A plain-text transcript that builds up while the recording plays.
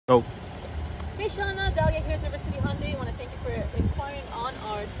Oh. Hey Shauna, Dahlia here at River City Hyundai. I want to thank you for inquiring on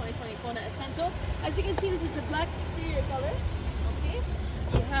our 2020 Kona Essential. As you can see, this is the black exterior color. Okay,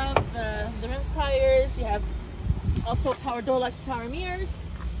 you have the rims, tires. You have also power door locks, power mirrors,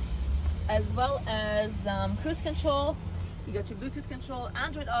 as well as cruise control. You got your Bluetooth control,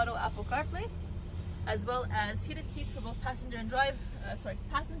 Android Auto, Apple CarPlay, as well as heated seats for both passenger and driver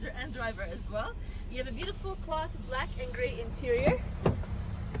as well. You have a beautiful cloth black and gray interior.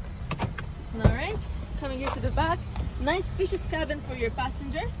 Alright, coming here to the back, nice spacious cabin for your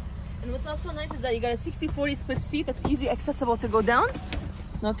passengers. And what's also nice is that you got a 60-40 split seat that's easy accessible to go down.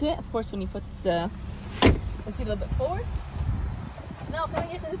 Okay, of course when you put the seat a little bit forward. Now coming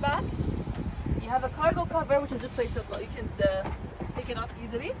here to the back, you have a cargo cover which is replaceable. You can take it off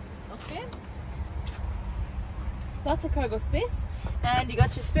easily. Okay, lots of cargo space, and you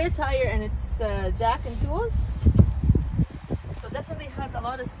got your spare tire and its jack and tools. So definitely has a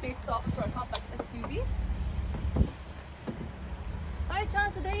lot of space to offer for a compact SUV. Alright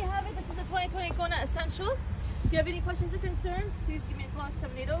Sean, so there you have it. This is the 2020 Kona Essential. If you have any questions or concerns, please give me a call at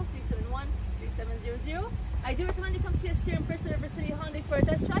 780-371-3700. I do recommend you come see us here in person at River City Hyundai for a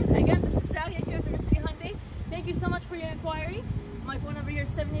test drive. Again, this is Dahlia here at River City Hyundai. Thank you so much for your inquiry. My phone number here is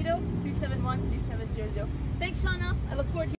 780-371-3700. Thanks Shauna. I look forward to